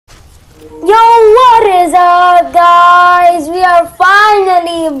Yo, what is up, guys? We are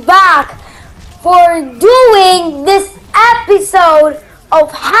finally back for doing this episode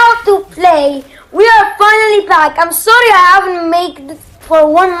of how to play. We are finally back. I'm sorry I haven't made this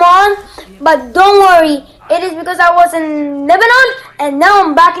for 1 month, but don't worry. It is because I was in Lebanon and now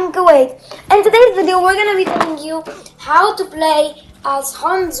I'm back in Kuwait. In today's video, we're gonna be telling you how to play as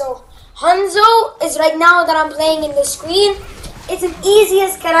Hanzo. Hanzo is right now that I'm playing in the screen. It's the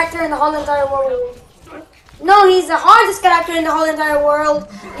easiest character in the whole entire world. No, he's the hardest character in the whole entire world.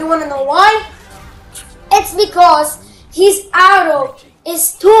 You wanna know why? It's because his arrow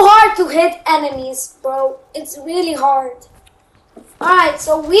is too hard to hit enemies, bro. It's really hard. Alright,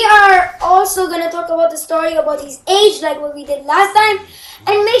 so we are also gonna talk about the story about his age, like what we did last time.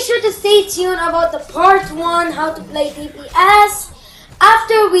 And make sure to stay tuned about the part 1, how to play DPS,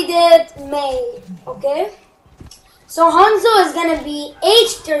 after we did May, okay? So Hanzo is gonna be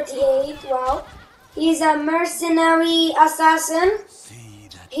age 38, wow. He's a mercenary assassin.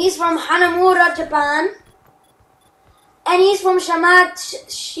 He's from Hanamura, Japan. And he's from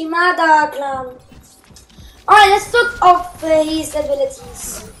Shimada clan. Alright, let's talk of his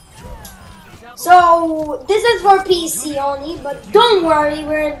abilities. So, this is for PC only, but don't worry,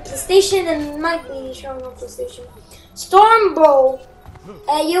 we're in PlayStation and might be showing on PlayStation. Storm Bow.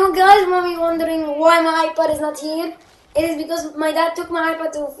 You guys might be wondering why my iPad is not here. It is because my dad took my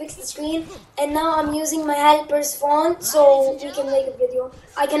iPad to fix the screen, and now I'm using my helper's phone so we can make a video.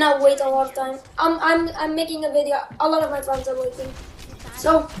 I cannot wait a lot of time. I'm making a video. A lot of my friends are waiting.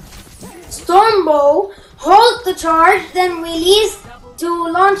 So, Storm Bow, hold the charge, then release to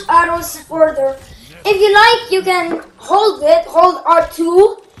launch arrows further. If you like, you can hold it, hold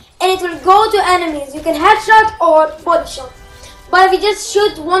R2, and it will go to enemies. You can headshot or body shot. But if you just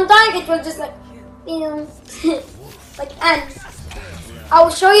shoot one time, it will just like, like end. I will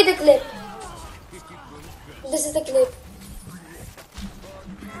show you the clip. This is the clip.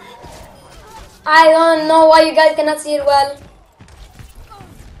 I don't know why you guys cannot see it well.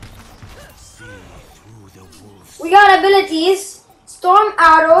 We got abilities, storm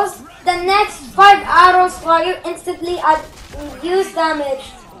arrows. The next 5 arrows fire instantly at reduced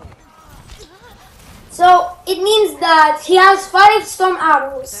damage. So it means that he has 5 storm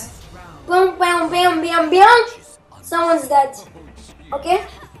arrows. Boom, bam, bam, bam, bam. Someone's dead. Okay?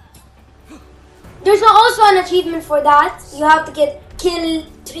 There's also an achievement for that. You have to kill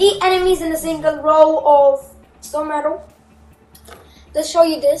 3 enemies in a single row of storm arrow. Let's show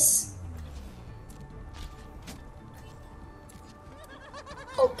you this.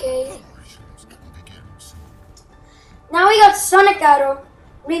 Okay. Now we got Sonic Arrow.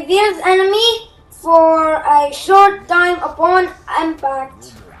 Reveals enemy for a short time upon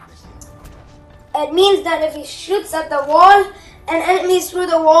impact. It means that if he shoots at the wall and enemies through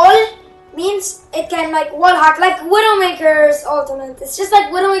the wall, means it can like wall hack, like Widowmaker's ultimate. It's just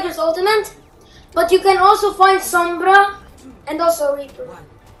like Widowmaker's ultimate, but you can also find Sombra and also Reaper.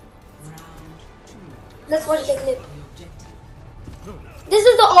 Let's watch the clip. This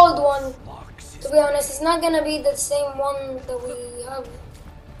is the old one, to be honest. It's not gonna be the same one that we have.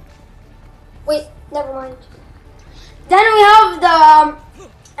 Wait, never mind. Then we have the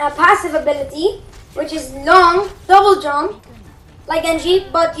passive ability, which is long, double jump, like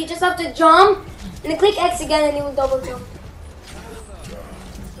NG, but you just have to jump and click X again and you will double jump.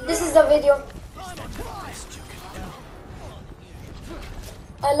 This is the video.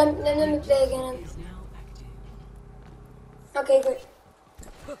 Let me play again. Okay, good.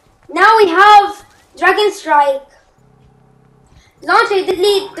 Now we have Dragon Strike. Launch a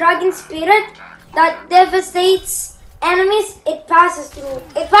deadly dragon spirit that devastates enemies it passes through.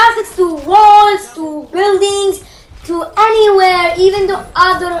 It passes through walls, to buildings, to anywhere, even to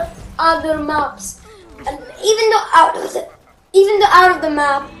other maps. And even though out of the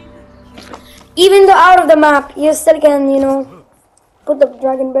map, you still can, put the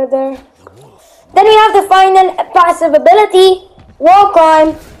dragon bird there. Then we have the final passive ability, wall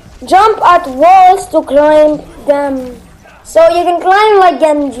climb. Jump at walls to climb them. So you can climb like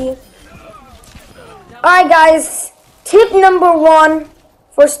Genji. Alright guys, tip number 1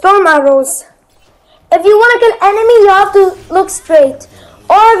 for storm arrows. If you want to kill enemy, you have to look straight.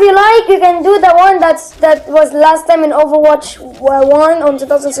 Or if you like, you can do the one that was last time in Overwatch 1 on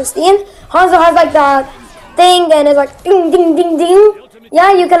 2016. Hanzo has like that thing and it's like ding ding ding ding.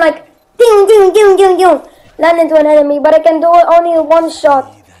 Yeah, you can like ding ding ding ding ding land into an enemy, but I can do it only one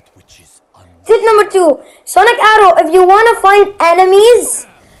shot. Tip number 2, Sonic Arrow. If you want to find enemies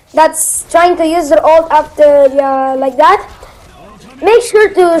that's trying to use their ult after like that, make sure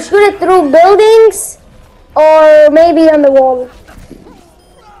to shoot it through buildings or maybe on the wall.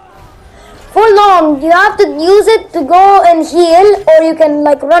 long. You have to use it to go and heal, or you can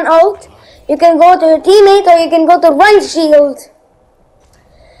like run out. You can go to your teammate, or you can go to run shield.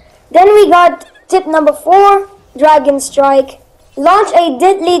 Then we got tip number 4, Dragon Strike. Launch a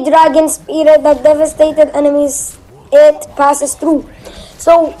deadly dragon spear that devastated enemies it passes through.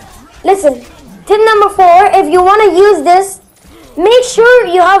 So, listen. Tip number 4, if you want to use this, make sure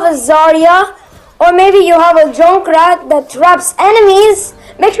you have a Zarya, or maybe you have a Junkrat that traps enemies.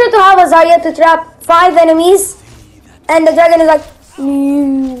 Make sure to have a Zarya to trap 5 enemies, and the dragon is like,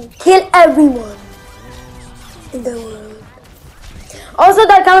 kill everyone in the world. Also,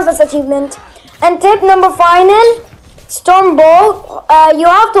 that counts as achievement. And tip number final, Storm Bow. You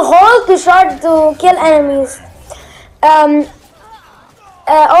have to hold to shot to kill enemies.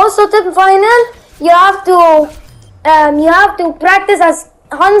 Also, tip final, you have to practice as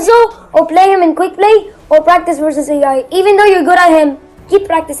Hanzo, or play him in quick play, or practice versus AI. Even though you're good at him, keep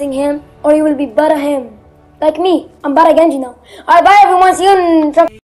practicing him, or you will be bad at him. Like me, I'm bad at Genji now. Alright, bye everyone. See you in